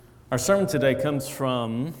Our sermon today comes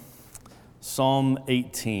from Psalm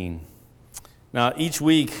 18. Now, each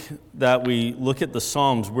week that we look at the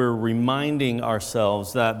Psalms, we're reminding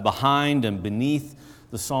ourselves that behind and beneath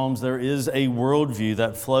the Psalms, there is a worldview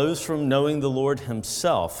that flows from knowing the Lord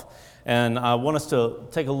Himself. And I want us to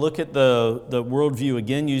take a look at the worldview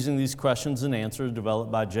again using these questions and answers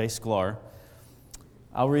developed by Jay Sklar.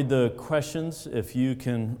 I'll read the questions if you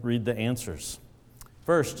can read the answers.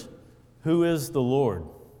 First, who is the Lord?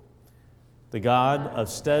 The God of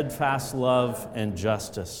steadfast love and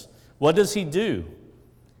justice. What does He do?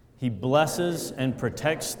 He blesses and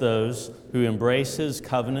protects those who embrace His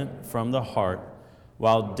covenant from the heart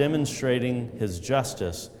while demonstrating His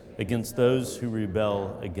justice against those who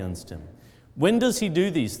rebel against Him. When does He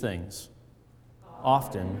do these things?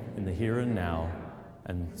 Often in the here and now,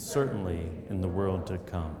 and certainly in the world to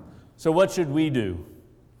come. So what should we do?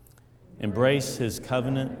 Embrace His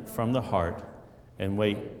covenant from the heart and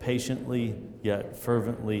wait patiently yet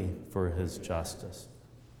fervently for His justice.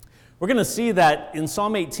 We're going to see that in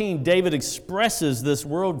Psalm 18, David expresses this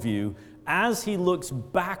worldview as he looks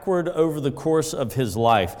backward over the course of his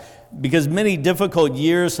life, because many difficult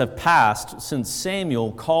years have passed since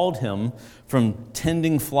Samuel called him from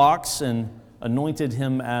tending flocks and anointed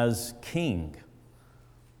him as king.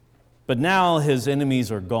 But now his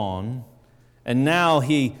enemies are gone, and now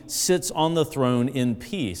he sits on the throne in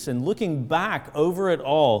peace. And looking back over it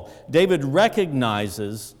all, David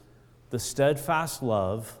recognizes the steadfast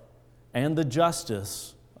love and the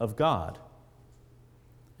justice of God.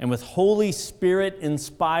 And with Holy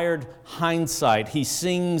Spirit-inspired hindsight, he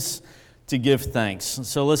sings to give thanks.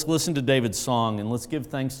 So let's listen to David's song and let's give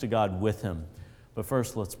thanks to God with him. But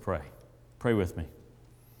first, let's pray. Pray with me.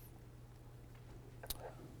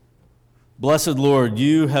 Blessed Lord,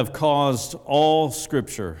 you have caused all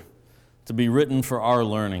Scripture to be written for our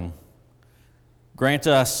learning. Grant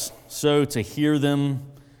us so to hear them,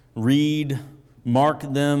 read, mark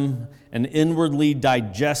them, and inwardly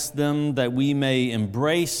digest them, that we may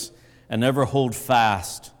embrace and ever hold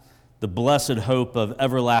fast the blessed hope of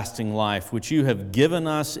everlasting life, which you have given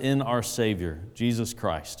us in our Savior, Jesus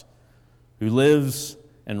Christ, who lives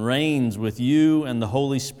and reigns with you and the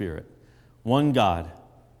Holy Spirit, one God,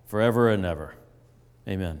 forever and ever.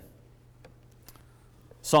 Amen.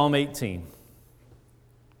 Psalm 18.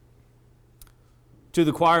 To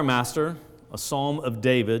the choir master, a psalm of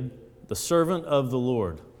David, the servant of the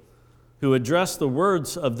Lord, who addressed the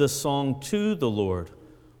words of this song to the Lord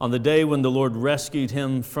on the day when the Lord rescued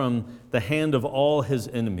him from the hand of all his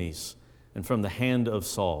enemies and from the hand of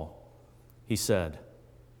Saul. He said,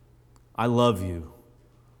 I love you,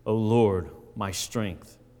 O Lord, my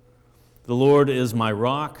strength. The Lord is my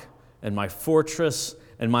rock and my fortress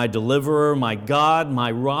and my deliverer, my God,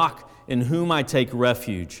 my rock in whom I take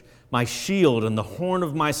refuge, my shield and the horn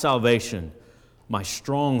of my salvation, my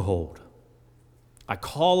stronghold. I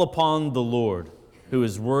call upon the Lord, who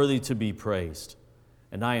is worthy to be praised,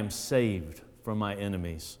 and I am saved from my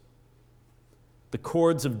enemies. The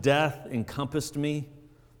cords of death encompassed me,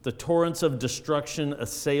 the torrents of destruction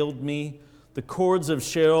assailed me, the cords of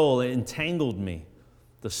Sheol entangled me.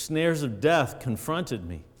 The snares of death confronted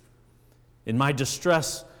me. In my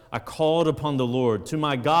distress, I called upon the Lord. To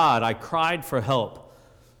my God, I cried for help.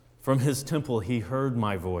 From His temple, He heard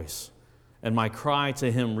my voice, and my cry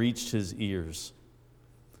to Him reached His ears.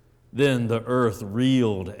 Then the earth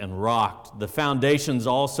reeled and rocked. The foundations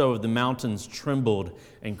also of the mountains trembled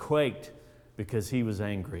and quaked because He was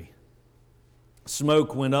angry.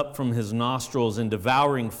 Smoke went up from His nostrils and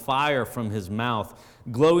devouring fire from His mouth.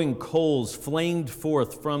 Glowing coals flamed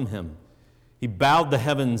forth from Him. He bowed the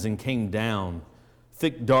heavens and came down.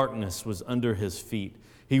 Thick darkness was under His feet.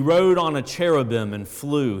 He rode on a cherubim and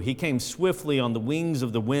flew. He came swiftly on the wings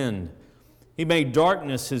of the wind. He made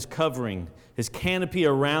darkness His covering, His canopy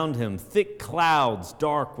around Him, thick clouds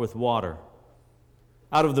dark with water.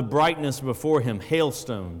 Out of the brightness before Him,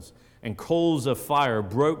 hailstones and coals of fire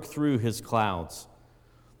broke through His clouds.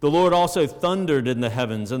 The Lord also thundered in the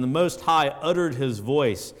heavens, and the Most High uttered His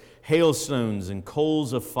voice, hailstones and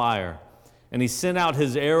coals of fire. And He sent out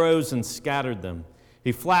His arrows and scattered them.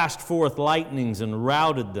 He flashed forth lightnings and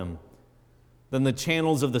routed them. Then the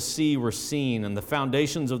channels of the sea were seen, and the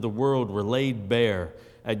foundations of the world were laid bare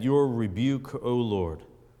at your rebuke, O Lord,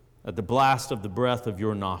 at the blast of the breath of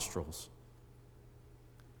your nostrils.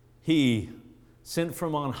 He, sent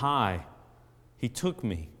from on high, He took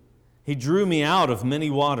me. He drew me out of many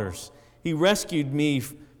waters. He rescued me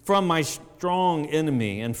from my strong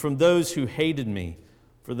enemy and from those who hated me,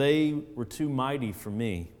 for they were too mighty for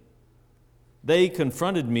me. They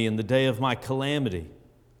confronted me in the day of my calamity,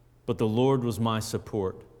 but the Lord was my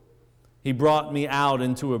support. He brought me out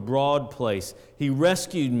into a broad place. He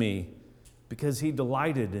rescued me because he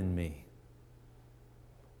delighted in me.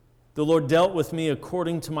 The Lord dealt with me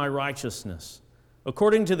according to my righteousness.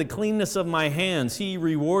 According to the cleanness of my hands, he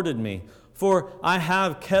rewarded me. For I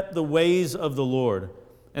have kept the ways of the Lord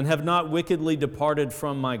and have not wickedly departed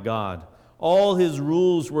from my God. All his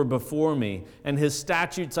rules were before me, and his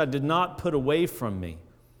statutes I did not put away from me.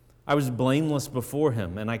 I was blameless before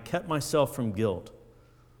him, and I kept myself from guilt.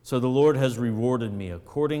 So the Lord has rewarded me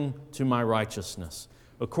according to my righteousness,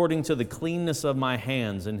 according to the cleanness of my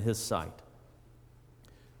hands in his sight.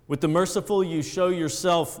 With the merciful you show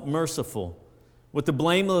yourself merciful. With the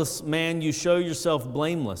blameless man you show yourself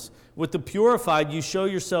blameless. With the purified you show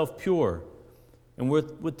yourself pure. And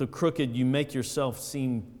with the crooked you make yourself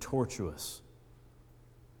seem tortuous.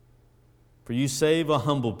 For you save a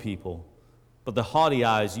humble people, but the haughty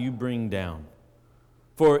eyes you bring down.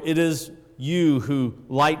 For it is you who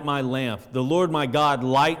light my lamp. The Lord my God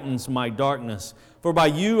lightens my darkness. For by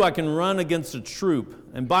you I can run against a troop,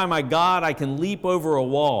 and by my God I can leap over a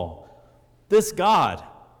wall. This God,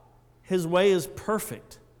 his way is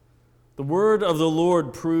perfect. The word of the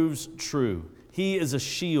Lord proves true. He is a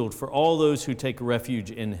shield for all those who take refuge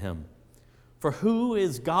in him. For who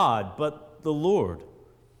is God but the Lord?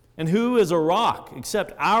 And who is a rock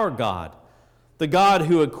except our God? The God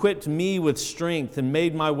who equipped me with strength and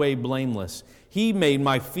made my way blameless. He made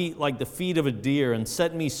my feet like the feet of a deer and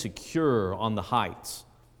set me secure on the heights.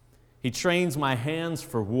 He trains my hands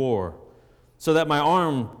for war so that my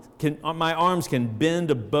arms can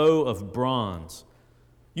bend a bow of bronze.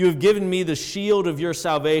 You have given me the shield of your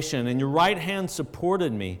salvation, and your right hand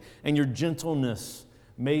supported me, and your gentleness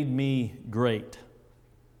made me great.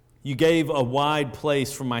 You gave a wide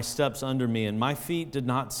place for my steps under me, and my feet did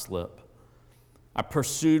not slip. I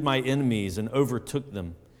pursued my enemies and overtook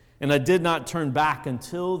them, and I did not turn back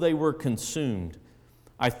until they were consumed.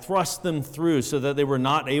 I thrust them through so that they were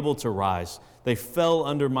not able to rise. They fell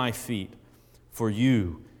under my feet. For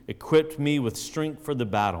you equipped me with strength for the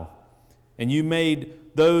battle, and you made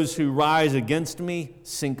those who rise against me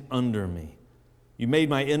sink under me. You made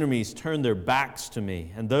my enemies turn their backs to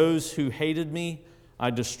me, and those who hated me I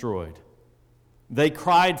destroyed. They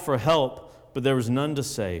cried for help, but there was none to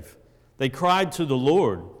save. They cried to the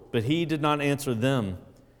Lord, but he did not answer them.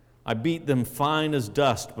 I beat them fine as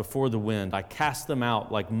dust before the wind. I cast them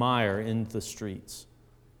out like mire in the streets.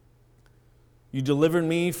 You delivered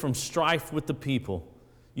me from strife with the people.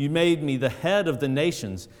 You made me the head of the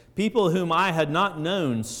nations. People whom I had not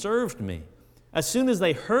known served me. As soon as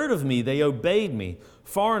they heard of me, they obeyed me.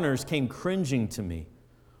 Foreigners came cringing to me.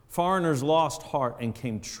 Foreigners lost heart and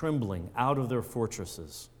came trembling out of their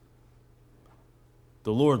fortresses.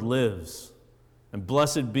 The Lord lives, and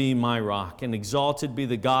blessed be my rock, and exalted be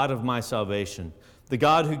the God of my salvation, the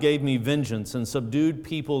God who gave me vengeance and subdued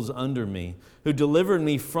peoples under me, who delivered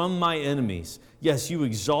me from my enemies. Yes, you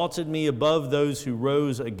exalted me above those who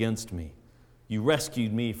rose against me. You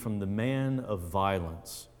rescued me from the man of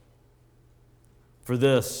violence. For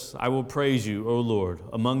this I will praise you, O Lord,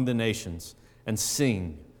 among the nations, and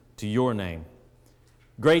sing to your name.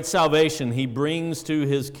 Great salvation he brings to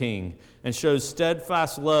his king, and shows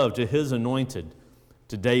steadfast love to his anointed,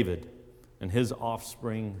 to David and his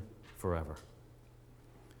offspring forever.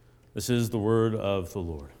 This is the word of the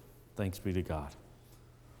Lord. Thanks be to God.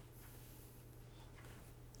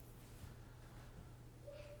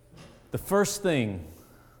 The first thing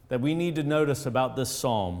that we need to notice about this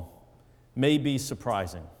psalm may be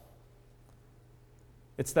surprising.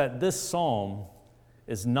 It's that this psalm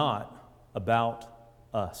is not about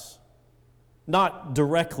us. Not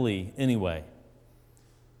directly, anyway.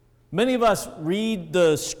 Many of us read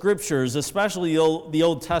the scriptures, especially the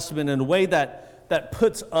Old Testament, in a way that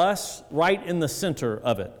puts us right in the center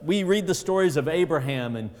of it. We read the stories of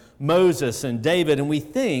Abraham and Moses and David, and we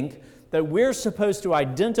think that we're supposed to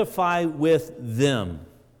identify with them.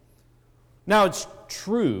 Now, it's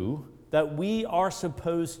true that we are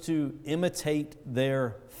supposed to imitate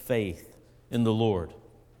their faith in the Lord.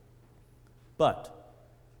 But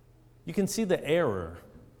you can see the error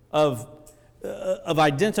of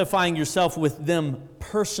identifying yourself with them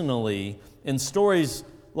personally in stories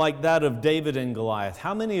like that of David and Goliath.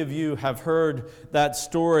 How many of you have heard that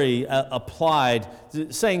story applied,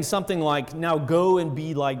 saying something like, now go and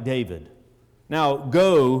be like David. Now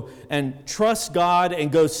go and trust God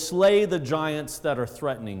and go slay the giants that are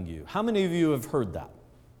threatening you. How many of you have heard that?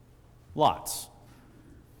 Lots.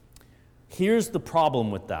 Here's the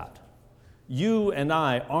problem with that. You and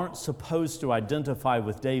I aren't supposed to identify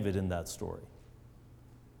with David in that story.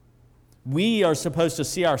 We are supposed to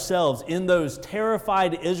see ourselves in those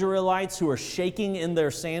terrified Israelites who are shaking in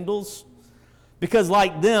their sandals, Because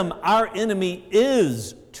like them, our enemy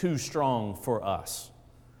is too strong for us.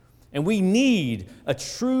 And we need a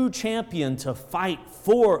true champion to fight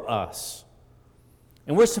for us.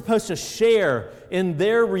 And we're supposed to share in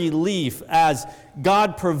their relief as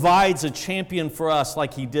God provides a champion for us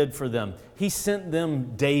like He did for them. He sent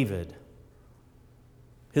them David,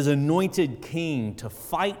 His anointed king, to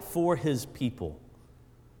fight for His people.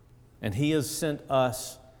 And He has sent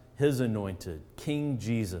us His anointed, King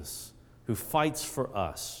Jesus, who fights for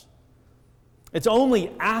us. It's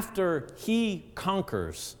only after He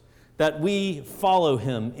conquers that we follow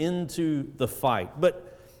Him into the fight. But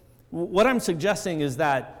what I'm suggesting is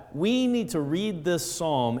that we need to read this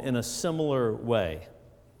psalm in a similar way.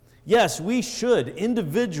 Yes, we should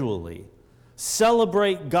individually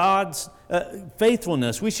celebrate God's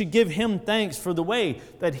faithfulness. We should give Him thanks for the way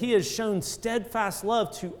that He has shown steadfast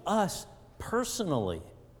love to us personally,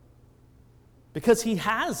 because He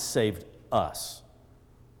has saved us.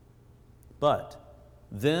 But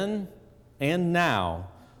then and now,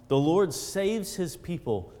 the Lord saves His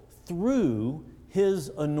people through His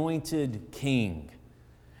anointed king.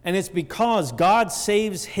 And it's because God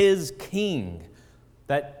saves His king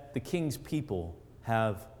that the king's people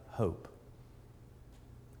have hope.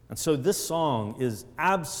 And so this song is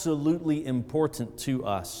absolutely important to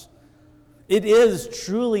us. It is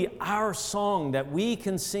truly our song that we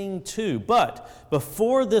can sing too. But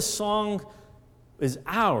before this song is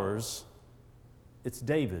ours, it's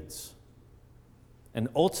David's. And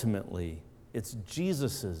ultimately, it's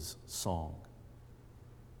Jesus' song.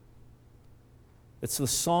 It's the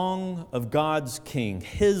song of God's King,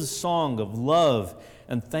 His song of love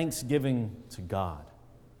and thanksgiving to God.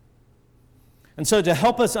 And so to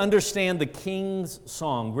help us understand the King's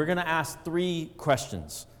song, we're going to ask 3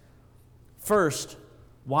 questions. First,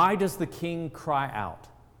 why does the King cry out?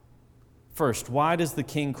 First, why does the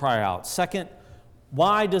King cry out? Second,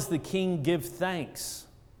 why does the King give thanks?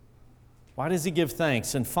 Why does He give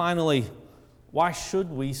thanks? And finally, why should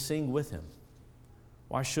we sing with Him?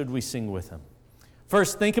 Why should we sing with Him?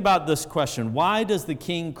 First, think about this question. Why does the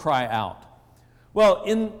King cry out? Well,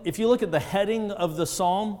 if you look at the heading of the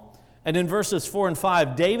psalm, and in verses 4 and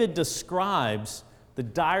 5, David describes the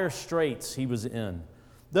dire straits he was in.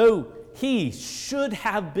 Though he should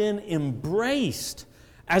have been embraced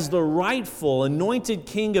as the rightful anointed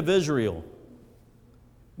king of Israel,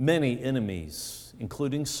 many enemies,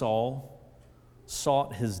 including Saul,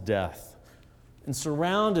 sought his death. And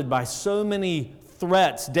surrounded by so many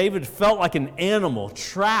threats, David felt like an animal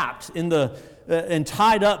trapped and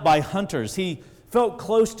tied up by hunters. He felt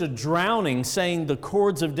close to drowning, saying, "The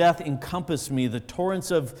cords of death encompassed me. The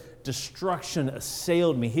torrents of destruction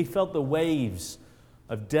assailed me." He felt the waves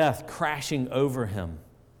of death crashing over him.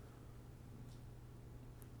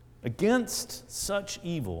 Against such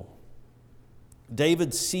evil,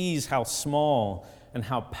 David sees how small and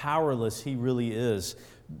how powerless he really is.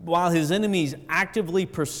 While his enemies actively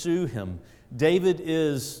pursue him, David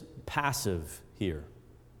is passive here.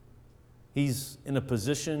 He's in a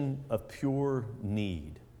position of pure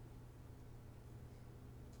need.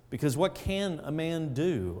 Because what can a man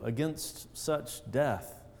do against such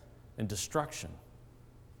death and destruction?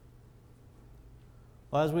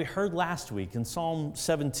 Well, as we heard last week in Psalm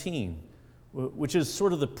 17, which is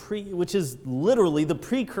literally the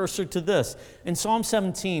precursor to this. In Psalm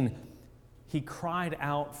 17, he cried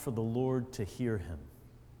out for the Lord to hear him.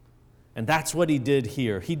 And that's what he did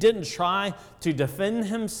here. He didn't try to defend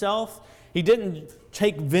himself. He didn't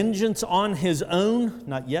take vengeance on his own,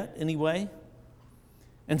 not yet anyway.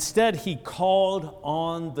 Instead, he called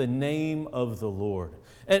on the name of the Lord.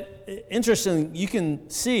 And interesting,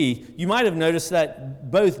 you might have noticed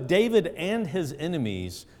that both David and his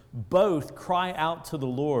enemies both cry out to the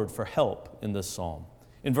Lord for help in this psalm.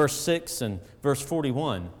 In verse 6 and verse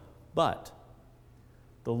 41, but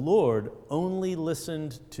the Lord only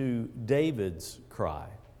listened to David's cry.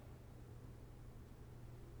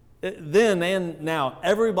 Then and now,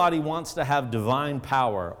 everybody wants to have divine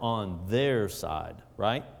power on their side,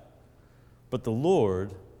 right? But the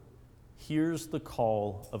Lord hears the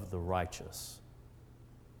call of the righteous.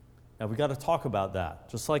 Now, we got to talk about that,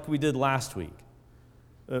 just like we did last week.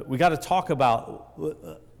 We got to talk about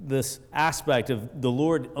this aspect of the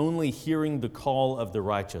Lord only hearing the call of the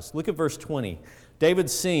righteous. Look at verse 20. David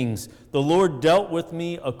sings, "The Lord dealt with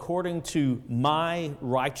me according to my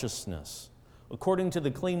righteousness. According to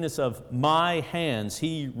the cleanness of my hands,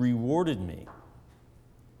 He rewarded me."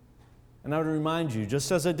 And I would remind you, just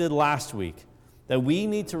as I did last week, that we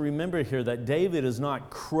need to remember here that David is not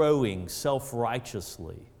crowing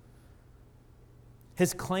self-righteously.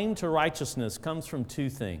 His claim to righteousness comes from 2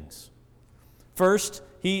 things. First,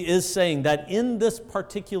 he is saying that in this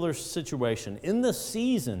particular situation, in the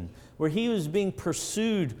season where he was being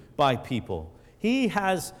pursued by people, he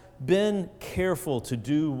has been careful to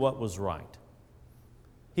do what was right.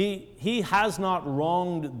 He has not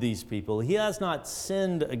wronged these people. He has not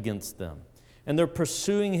sinned against them. And they're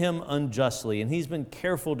pursuing him unjustly, and he's been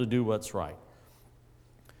careful to do what's right.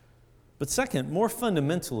 But second, more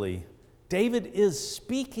fundamentally, David is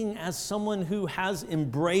speaking as someone who has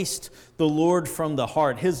embraced the Lord from the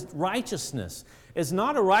heart. His righteousness is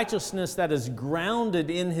not a righteousness that is grounded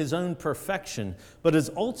in his own perfection, but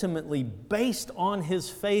is ultimately based on his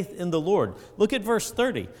faith in the Lord. Look at verse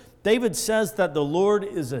 30. David says that the Lord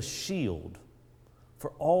is a shield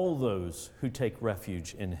for all those who take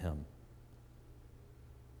refuge in him.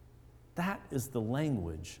 That is the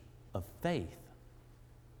language of faith.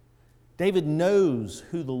 David knows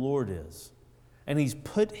who the Lord is, and he's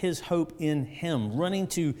put his hope in him, running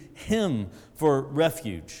to him for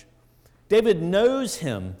refuge. David knows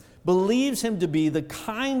him, believes him to be the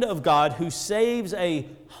kind of God who saves a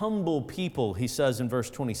humble people, he says in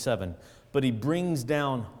verse 27, but he brings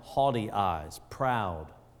down haughty eyes, proud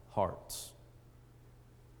hearts.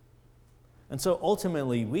 And so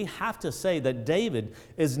ultimately, we have to say that David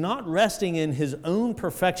is not resting in his own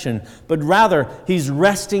perfection, but rather he's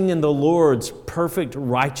resting in the Lord's perfect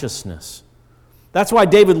righteousness. That's why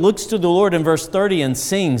David looks to the Lord in verse 30 and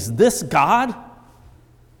sings, "This God,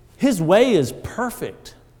 his way is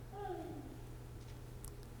perfect."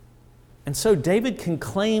 And so David can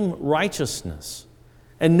claim righteousness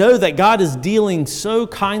and know that God is dealing so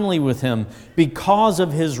kindly with him because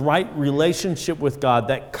of his right relationship with God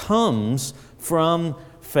that comes from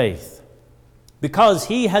faith. Because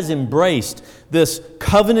he has embraced this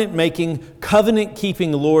covenant-making,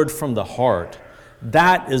 covenant-keeping Lord from the heart,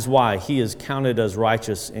 that is why he is counted as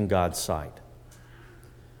righteous in God's sight.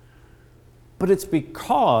 But it's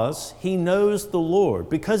because he knows the Lord,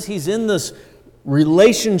 because he's in this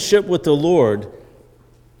relationship with the Lord.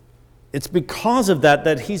 It's because of that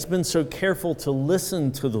that he's been so careful to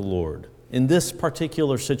listen to the Lord in this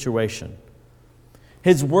particular situation.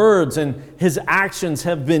 His words and his actions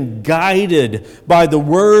have been guided by the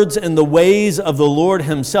words and the ways of the Lord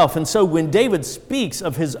himself. And so when David speaks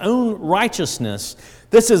of his own righteousness,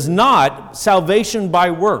 this is not salvation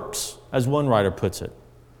by works, as one writer puts it,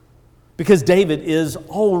 because David is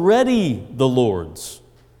already the Lord's.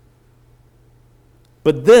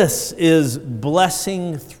 But this is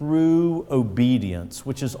blessing through obedience,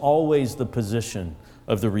 which is always the position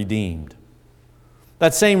of the redeemed.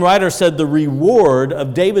 That same writer said the reward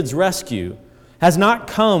of David's rescue has not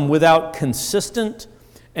come without consistent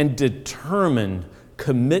and determined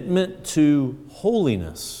commitment to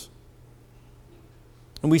holiness.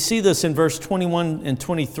 And we see this in verse 21 and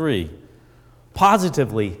 23.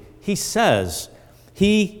 Positively, he says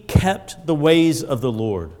he kept the ways of the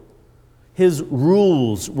Lord. His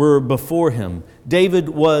rules were before him. David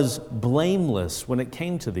was blameless when it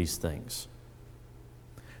came to these things.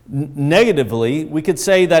 Negatively, we could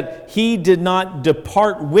say that he did not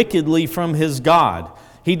depart wickedly from his God.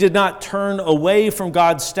 He did not turn away from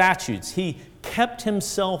God's statutes. He kept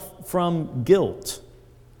himself from guilt,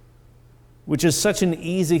 which is such an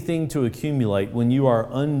easy thing to accumulate when you are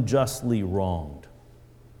unjustly wronged.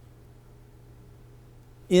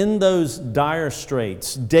 In those dire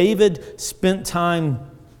straits, David spent time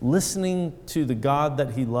listening to the God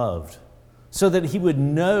that he loved so that he would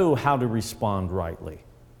know how to respond rightly.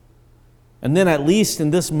 And then, at least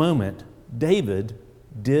in this moment, David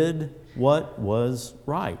did what was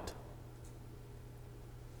right.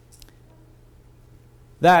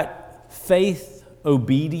 That faith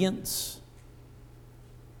obedience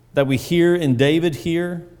that we hear in David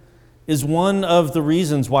here is one of the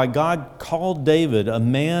reasons why God called David a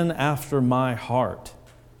man after my heart.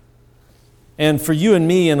 And for you and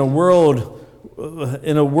me, in a world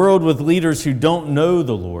with leaders who don't know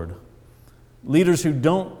the Lord, leaders who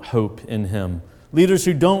don't hope in him, leaders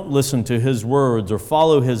who don't listen to his words or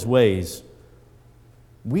follow his ways,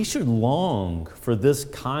 we should long for this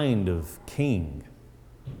kind of king.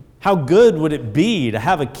 How good would it be to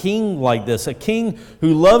have a king like this, a king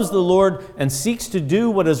who loves the Lord and seeks to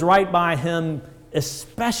do what is right by him,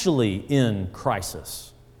 especially in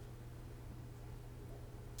crisis.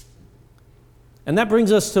 And that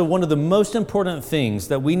brings us to one of the most important things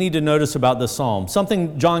that we need to notice about this psalm,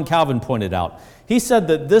 something John Calvin pointed out. He said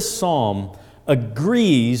that this psalm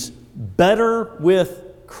agrees better with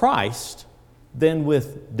Christ than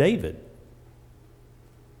with David.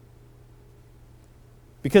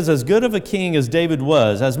 Because as good of a king as David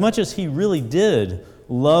was, as much as he really did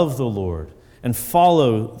love the Lord and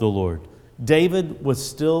follow the Lord, David was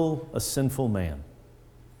still a sinful man.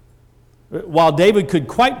 While David could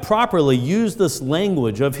quite properly use this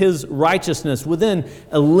language of his righteousness within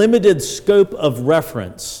a limited scope of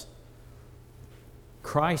reference,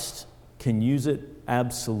 Christ can use it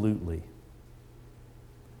absolutely.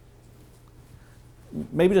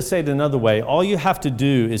 Maybe to say it another way, all you have to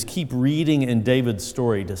do is keep reading in David's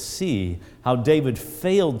story to see how David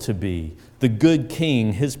failed to be the good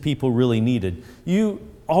king his people really needed. You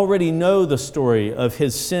already know the story of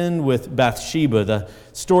his sin with Bathsheba, the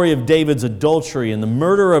story of David's adultery and the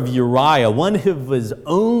murder of Uriah, one of his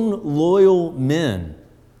own loyal men.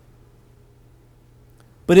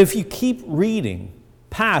 But if you keep reading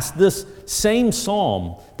past this same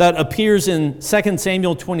psalm that appears in 2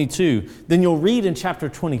 Samuel 22, then you'll read in chapter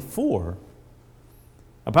 24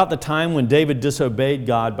 about the time when David disobeyed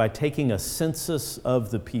God by taking a census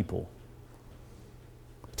of the people.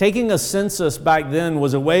 Taking a census back then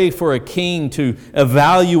was a way for a king to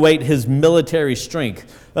evaluate his military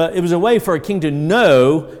strength. It was a way for a king to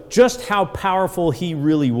know just how powerful he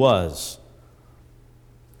really was.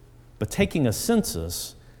 But taking a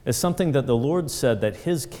census is something that the Lord said that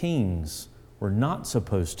his kings were not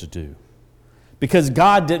supposed to do. Because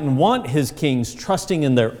God didn't want his kings trusting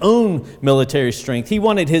in their own military strength. He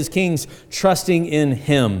wanted his kings trusting in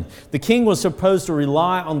him. The king was supposed to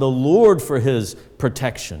rely on the Lord for his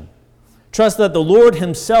protection. Trust that the Lord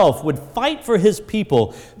himself would fight for his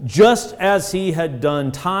people just as he had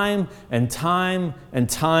done time and time and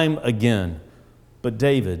time again. But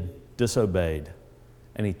David disobeyed,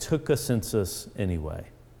 and he took a census anyway.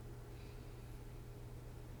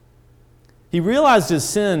 He realized his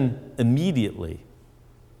sin immediately,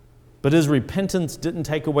 but his repentance didn't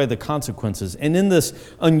take away the consequences. And in this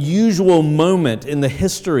unusual moment in the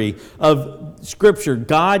history of Scripture,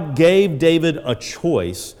 God gave David a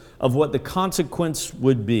choice of what the consequence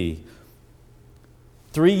would be.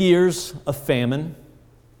 3 years of famine,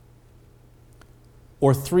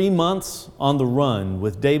 or 3 months on the run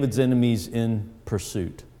with David's enemies in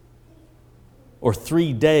pursuit, or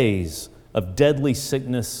 3 days of deadly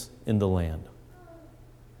sickness in the land.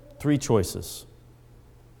 3 choices.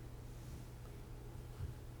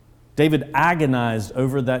 David agonized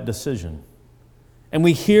over that decision. And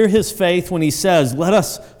we hear his faith when he says, "Let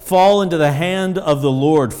us fall into the hand of the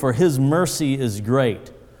Lord, for his mercy is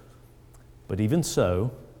great." But even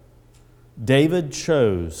so, David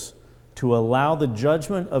chose to allow the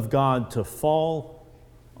judgment of God to fall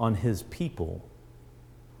on his people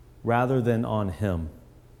rather than on him.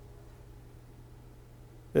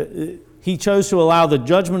 He chose to allow the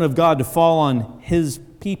judgment of God to fall on his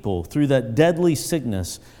people through that deadly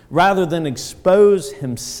sickness rather than expose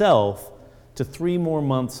himself to 3 more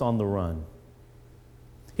months on the run.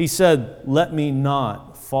 He said, "Let me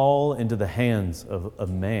not fall into the hands of a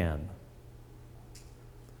man."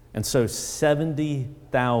 And so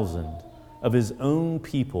 70,000 of his own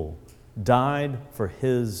people died for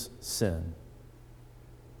his sin.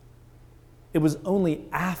 It was only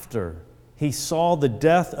after he saw the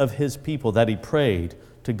death of his people that he prayed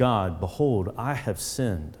to God, "Behold, I have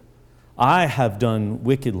sinned. I have done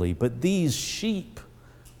wickedly. But these sheep,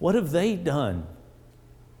 what have they done?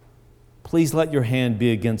 Please let your hand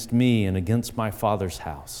be against me and against my father's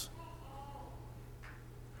house."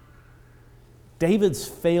 David's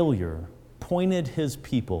failure pointed his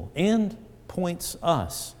people and points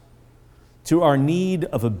us to our need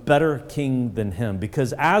of a better king than him,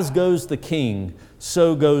 because as goes the king,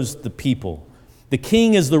 so goes the people. The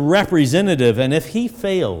king is the representative, and if he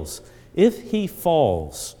fails, if he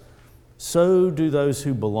falls, so do those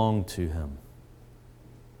who belong to him.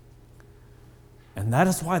 And that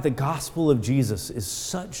is why the gospel of Jesus is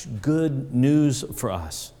such good news for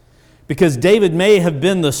us. Because David may have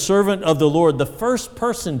been the servant of the Lord, the first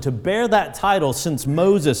person to bear that title since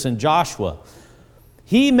Moses and Joshua.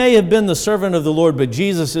 He may have been the servant of the Lord, but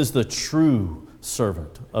Jesus is the true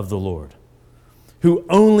servant of the Lord, who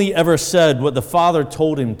only ever said what the Father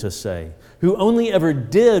told him to say, who only ever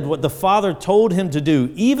did what the Father told him to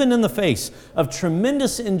do, even in the face of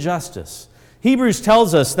tremendous injustice. Hebrews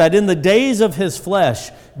tells us that in the days of his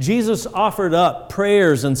flesh, Jesus offered up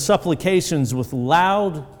prayers and supplications with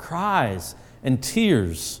loud cries and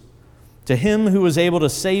tears to him who was able to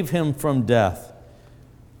save him from death.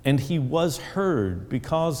 And he was heard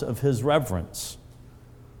because of his reverence.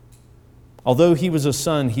 Although he was a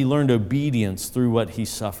son, he learned obedience through what he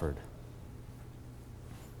suffered.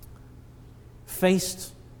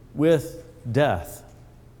 Faced with death,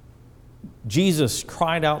 Jesus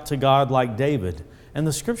cried out to God like David, and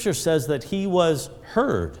the scripture says that he was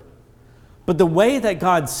heard. But the way that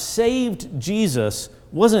God saved Jesus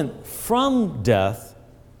wasn't from death,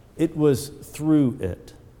 it was through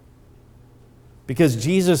it. Because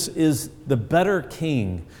Jesus is the better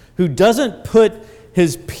king who doesn't put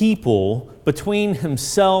his people between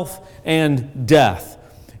himself and death.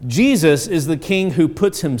 Jesus is the king who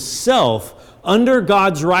puts himself under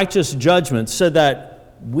God's righteous judgment so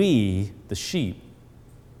that we, the sheep,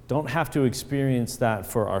 don't have to experience that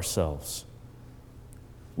for ourselves.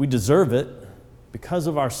 We deserve it because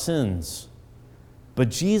of our sins. But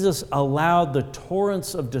Jesus allowed the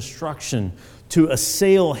torrents of destruction to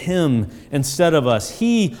assail him instead of us.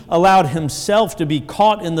 He allowed himself to be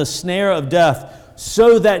caught in the snare of death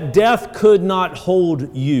so that death could not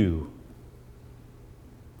hold you.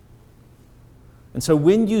 And so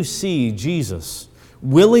when you see Jesus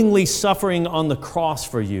willingly suffering on the cross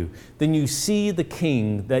for you, then you see the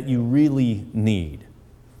king that you really need.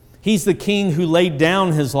 He's the king who laid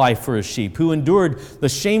down his life for his sheep, who endured the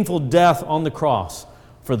shameful death on the cross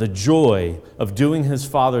for the joy of doing his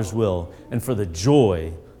Father's will and for the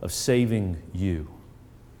joy of saving you.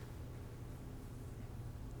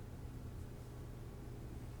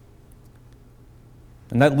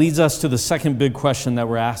 And that leads us to the second big question that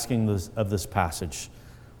we're asking of this passage.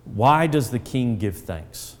 Why does the king give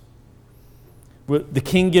thanks? The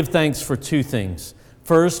king gives thanks for two things.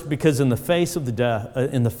 First, because in the face of death,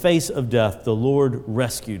 the Lord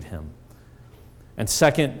rescued him. And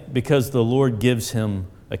second, because the Lord gives him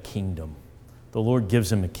a kingdom. The Lord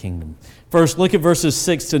gives him a kingdom. First, look at verses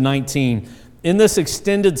 6 to 19. In this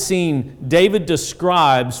extended scene, David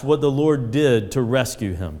describes what the Lord did to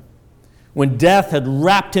rescue him. When death had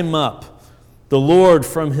wrapped him up, the Lord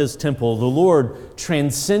from his temple, the Lord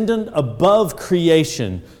transcendent above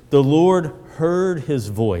creation, the Lord heard his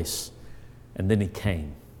voice, and then he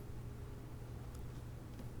came.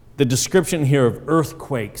 The description here of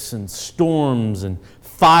earthquakes and storms and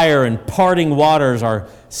fire and parting waters are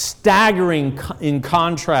staggering in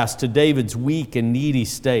contrast to David's weak and needy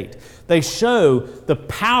state. They show the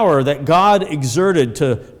power that God exerted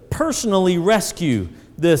to personally rescue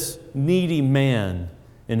this needy man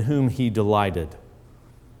in whom he delighted.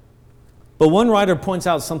 But one writer points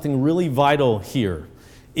out something really vital here.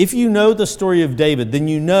 If you know the story of David, then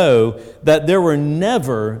you know that there were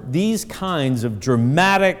never these kinds of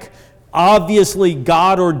dramatic, obviously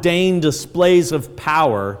God-ordained displays of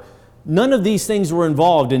power. None of these things were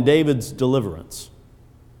involved in David's deliverance.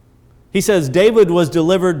 He says David was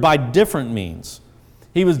delivered by different means.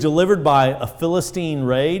 He was delivered by a Philistine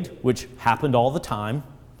raid, which happened all the time.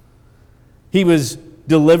 He was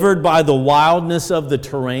delivered by the wildness of the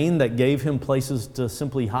terrain that gave him places to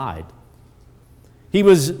simply hide. He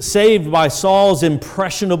was saved by Saul's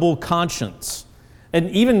impressionable conscience, and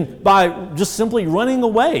even by just simply running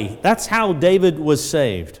away. That's how David was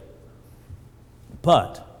saved.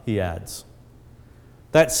 But, he adds,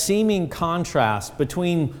 that seeming contrast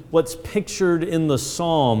between what's pictured in the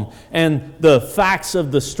psalm and the facts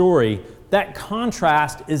of the story, that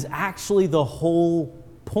contrast is actually the whole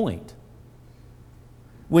point.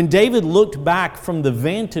 When David looked back from the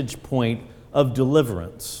vantage point of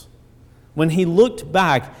deliverance, when he looked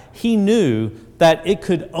back, he knew that it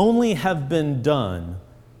could only have been done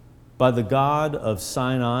by the God of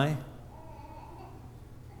Sinai,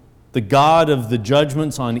 the God of the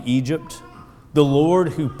judgments on Egypt, the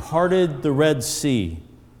Lord who parted the Red Sea.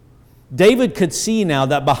 David could see now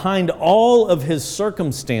that behind all of his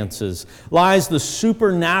circumstances lies the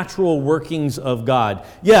supernatural workings of God.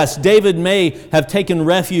 Yes, David may have taken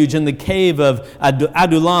refuge in the cave of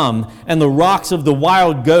Adullam and the rocks of the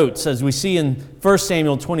wild goats, as we see in 1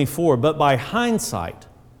 Samuel 24, but by hindsight,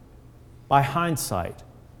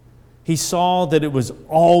 he saw that it was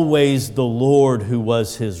always the Lord who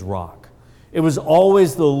was his rock. It was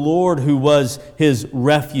always the Lord who was his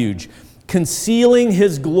refuge, concealing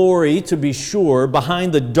his glory, to be sure,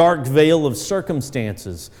 behind the dark veil of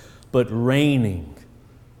circumstances, but reigning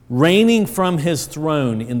from his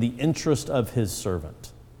throne in the interest of his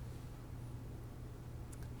servant.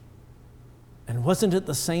 And wasn't it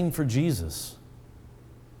the same for Jesus?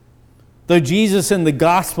 Though Jesus in the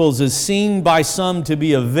Gospels is seen by some to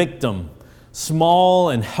be a victim, small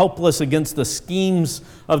and helpless against the schemes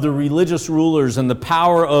of the religious rulers and the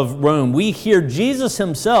power of Rome, we hear Jesus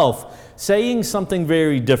himself saying something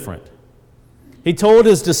very different. He told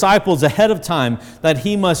his disciples ahead of time that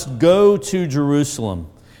he must go to Jerusalem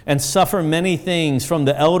and suffer many things from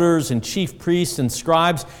the elders and chief priests and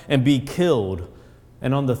scribes and be killed,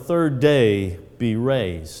 and on the third day be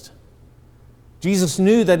raised. Jesus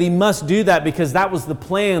knew that he must do that because that was the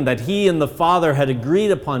plan that he and the Father had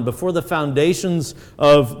agreed upon before the foundations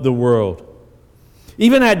of the world.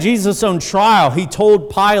 Even at Jesus' own trial, he told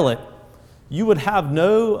Pilate, "You would have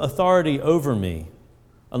no authority over me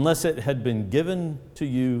unless it had been given to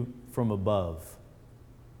you from above.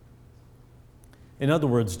 In other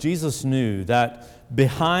words, Jesus knew that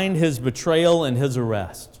behind his betrayal and his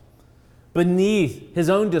arrest, beneath his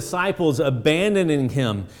own disciples abandoning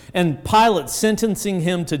him and Pilate sentencing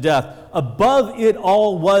him to death, above it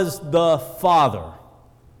all was the Father,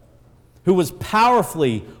 who was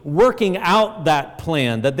powerfully working out that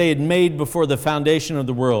plan that they had made before the foundation of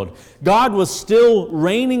the world. God was still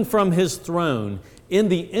reigning from his throne in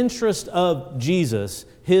the interest of Jesus,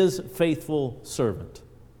 his faithful servant.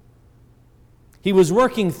 He was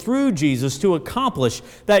working through Jesus to accomplish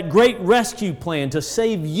that great rescue plan to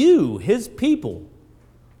save you, his people,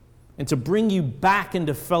 and to bring you back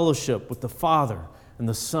into fellowship with the Father and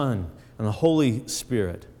the Son and the Holy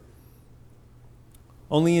Spirit.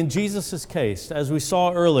 Only in Jesus' case, as we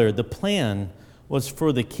saw earlier, the plan was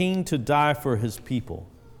for the king to die for his people.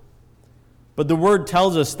 But the Word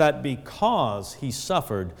tells us that because he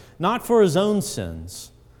suffered, not for his own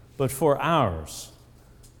sins, but for ours,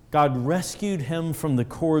 God rescued him from the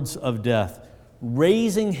cords of death,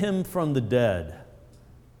 raising him from the dead,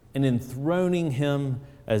 and enthroning him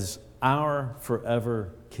as our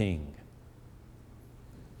forever king.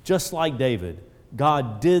 Just like David,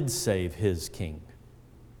 God did save his king.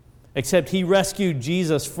 Except he rescued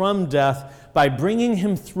Jesus from death by bringing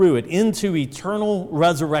him through it into eternal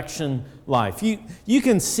resurrection life. You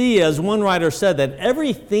can see, as one writer said, that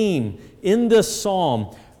every theme in this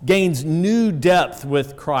psalm gains new depth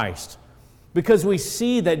with Christ, because we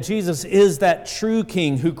see that Jesus is that true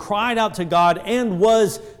king who cried out to God and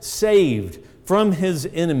was saved from his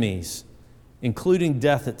enemies, including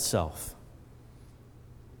death itself.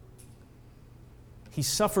 He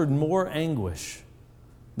suffered more anguish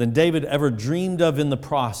than David ever dreamed of in the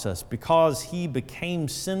process because he became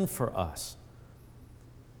sin for us.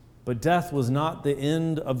 But death was not the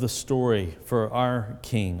end of the story for our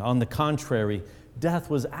king. On the contrary, death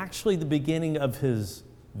was actually the beginning of his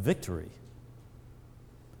victory.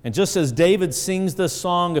 And just as David sings this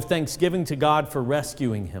song of thanksgiving to God for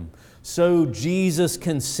rescuing him, so Jesus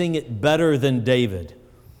can sing it better than David.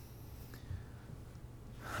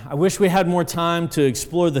 I wish we had more time to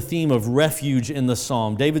explore the theme of refuge in the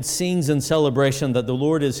psalm. David sings in celebration that the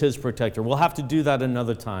Lord is his protector. We'll have to do that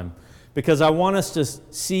another time, because I want us to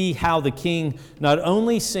see how the king not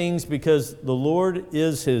only sings because the Lord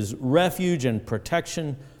is his refuge and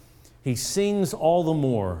protection, he sings all the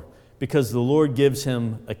more because the Lord gives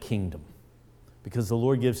him a kingdom. Because the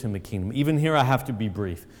Lord gives him a kingdom. Even here I have to be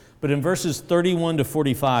brief. But in verses 31 to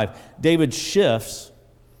 45, David shifts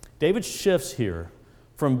here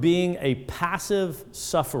from being a passive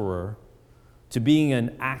sufferer to being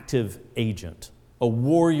an active agent, a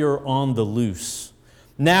warrior on the loose.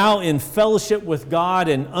 Now in fellowship with God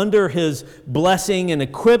and under his blessing and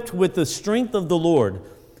equipped with the strength of the Lord,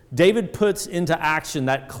 David puts into action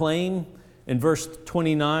that claim in verse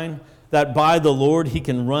 29 that by the Lord he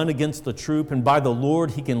can run against the troop and by the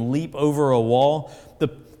Lord he can leap over a wall.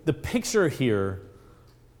 The picture here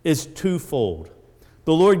is twofold.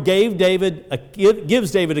 The Lord gives David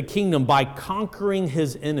a kingdom by conquering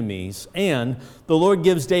his enemies, and the Lord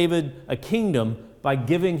gives David a kingdom by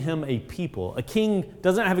giving him a people. A king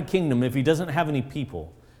doesn't have a kingdom if he doesn't have any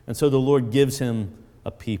people, and so the Lord gives him a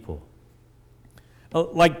people.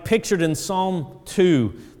 Like pictured in Psalm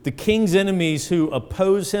 2, the king's enemies who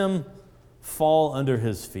oppose him fall under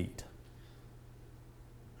his feet.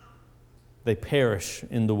 They perish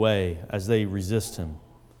in the way as they resist him.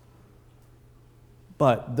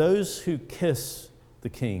 But those who kiss the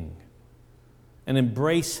king and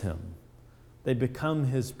embrace him, they become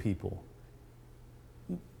his people.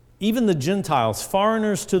 Even the Gentiles,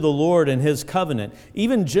 foreigners to the Lord and his covenant,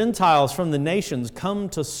 even Gentiles from the nations come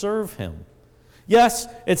to serve him. Yes,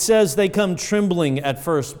 it says they come trembling at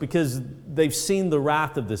first because they've seen the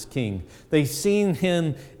wrath of this king. They've seen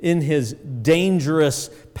him in his dangerous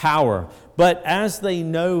power. But as they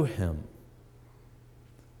know him,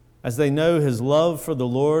 as they know his love for the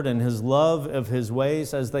Lord and his love of his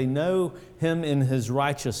ways, as they know him in his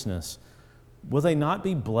righteousness, will they not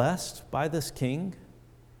be blessed by this king?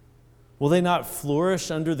 Will they not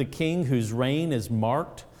flourish under the king whose reign is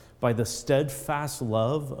marked by the steadfast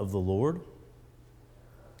love of the Lord?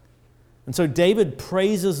 And so David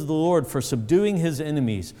praises the Lord for subduing his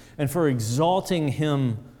enemies and for exalting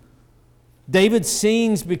him. David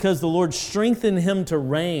sings because the Lord strengthened him to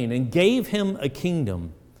reign and gave him a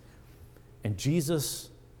kingdom. And Jesus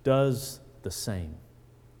does the same.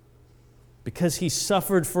 Because he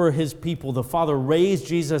suffered for his people, the Father raised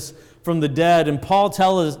Jesus from the dead. And Paul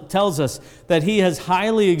tells us that he has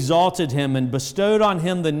highly exalted him and bestowed on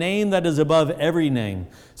him the name that is above every name,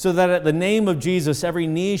 so that at the name of Jesus every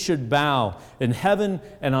knee should bow in heaven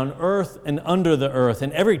and on earth and under the earth,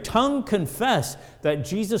 and every tongue confess that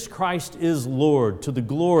Jesus Christ is Lord, to the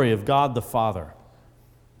glory of God the Father.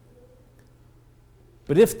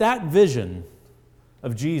 But if that vision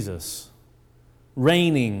of Jesus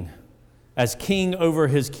reigning as king over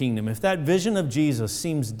his kingdom, if that vision of Jesus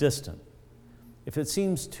seems distant, if it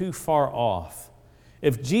seems too far off,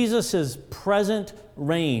 if Jesus' present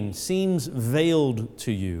reign seems veiled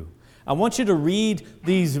to you, I want you to read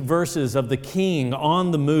these verses of the King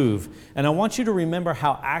on the move, and I want you to remember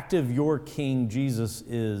how active your King Jesus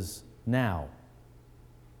is now.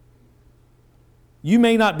 You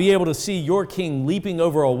may not be able to see your King leaping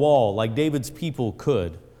over a wall like David's people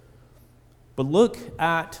could, but look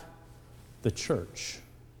at the church.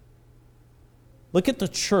 Look at the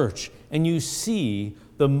church, and you see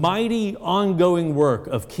the mighty ongoing work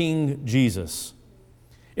of King Jesus.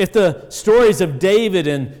 If the stories of David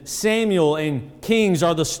and Samuel and Kings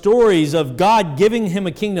are the stories of God giving him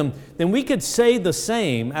a kingdom, then we could say the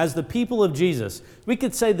same as the people of Jesus. We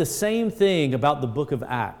could say the same thing about the book of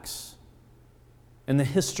Acts and the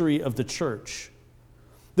history of the church.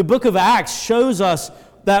 The book of Acts shows us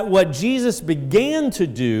that what Jesus began to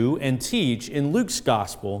do and teach in Luke's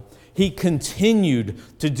gospel, he continued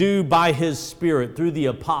to do by his Spirit through the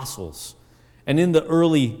apostles and in the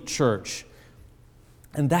early church.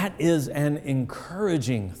 And that is an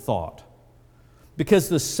encouraging thought, because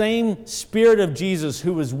the same Spirit of Jesus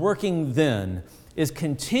who was working then is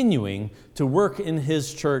continuing to work in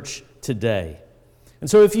his church today. And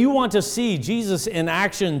so if you want to see Jesus in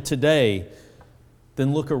action today,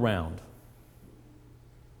 then look around.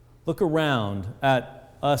 Look around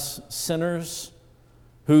at us sinners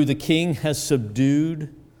who the King has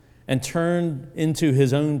subdued and turned into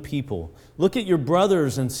his own people. Look at your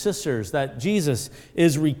brothers and sisters that Jesus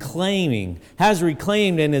is reclaiming, has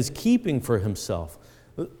reclaimed, and is keeping for himself.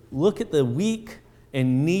 Look at the weak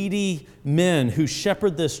and needy men who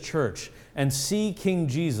shepherd this church, and see King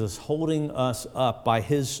Jesus holding us up by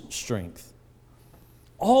his strength.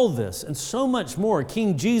 All this and so much more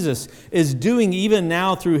King Jesus is doing even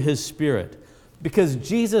now through his Spirit, because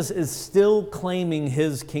Jesus is still claiming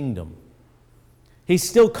his kingdom. He's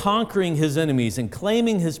still conquering his enemies and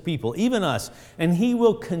claiming his people, even us, and he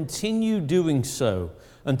will continue doing so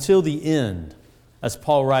until the end, as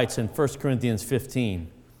Paul writes in 1 Corinthians 15,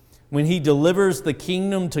 when he delivers the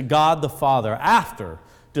kingdom to God the Father after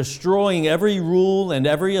destroying every rule and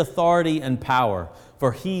every authority and power,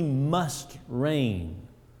 for he must reign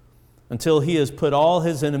until he has put all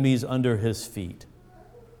his enemies under his feet.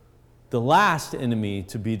 The last enemy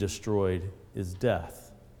to be destroyed is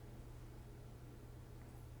death.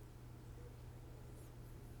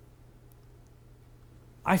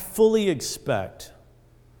 I fully expect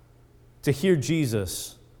to hear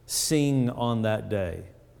Jesus sing on that day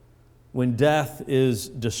when death is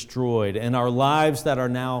destroyed and our lives that are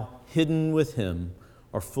now hidden with him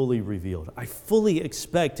are fully revealed. I fully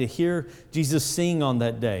expect to hear Jesus sing on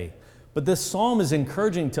that day. But this psalm is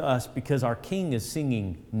encouraging to us because our King is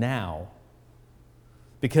singing now,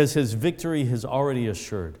 because his victory is already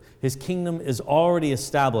assured. His kingdom is already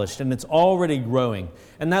established, and it's already growing.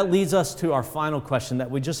 And that leads us to our final question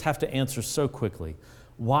that we just have to answer so quickly.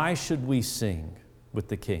 Why should we sing with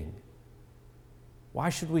the King? Why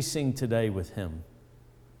should we sing today with him?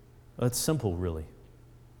 Well, it's simple, really.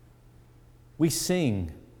 We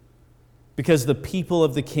sing because the people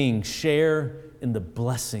of the King share in the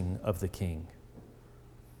blessing of the King.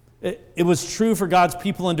 It was true for God's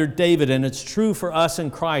people under David, and it's true for us in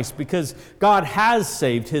Christ, because God has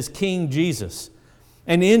saved his King Jesus.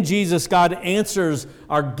 And in Jesus, God answers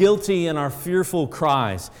our guilty and our fearful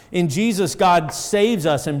cries. In Jesus, God saves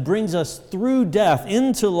us and brings us through death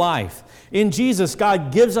into life. In Jesus,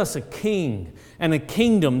 God gives us a king and a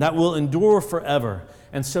kingdom that will endure forever.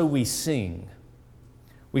 And so we sing.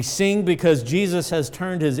 We sing because Jesus has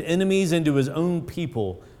turned his enemies into his own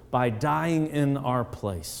people by dying in our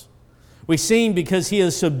place. We sing because he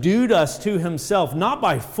has subdued us to himself, not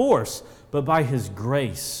by force, but by his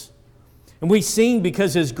grace. And we sing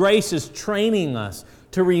because his grace is training us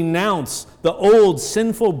to renounce the old,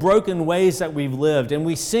 sinful, broken ways that we've lived. And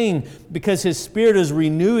we sing because his Spirit is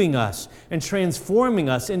renewing us and transforming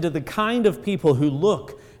us into the kind of people who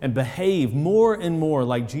look and behave more and more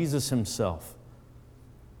like Jesus himself.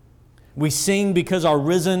 We sing because our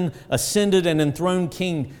risen, ascended, and enthroned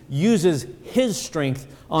King uses his strength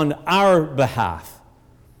on our behalf.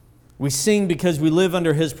 We sing because we live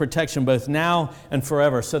under His protection both now and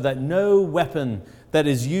forever, so that no weapon that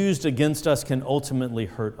is used against us can ultimately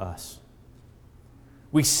hurt us.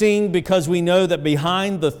 We sing because we know that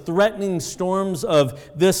behind the threatening storms of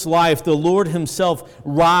this life, the Lord Himself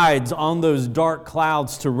rides on those dark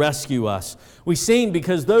clouds to rescue us. We sing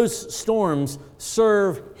because those storms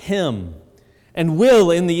serve Him and will,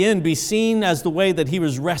 in the end, be seen as the way that He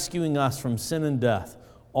was rescuing us from sin and death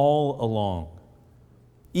all along.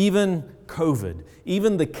 Even COVID,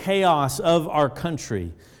 even the chaos of our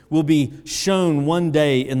country will be shown one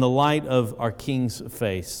day in the light of our King's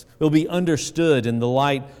face. Will be understood in the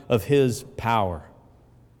light of His power.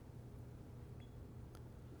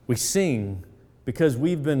 We sing because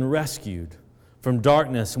we've been rescued from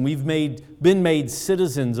darkness and we've been made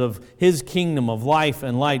citizens of His kingdom of life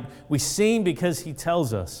and light. We sing because He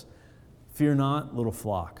tells us, "Fear not, little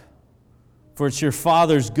flock, for it's your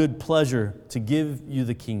Father's good pleasure to give you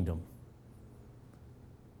the kingdom."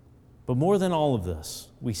 But more than all of this,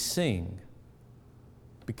 we sing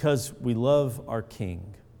because we love our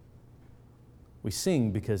King. We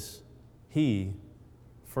sing because He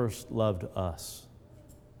first loved us.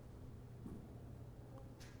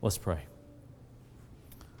 Let's pray.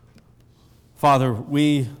 Father,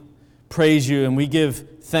 we praise You and we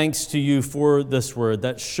give thanks to You for this word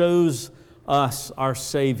that shows us our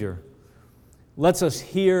Savior. Lets us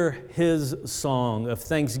hear His song of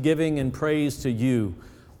thanksgiving and praise to You,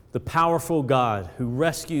 the powerful God who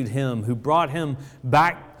rescued Him, who brought Him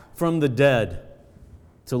back from the dead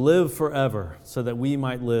to live forever so that we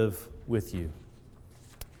might live with You.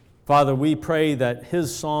 Father, we pray that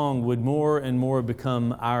His song would more and more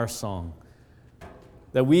become our song,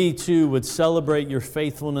 that we too would celebrate Your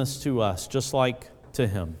faithfulness to us just like to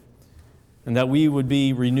Him, and that we would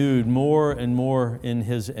be renewed more and more in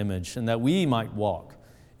His image, and that we might walk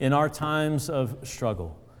in our times of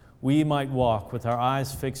struggle. We might walk with our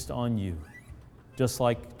eyes fixed on You, just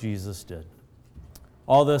like Jesus did.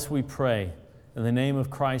 All this we pray in the name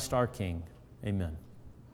of Christ our King. Amen.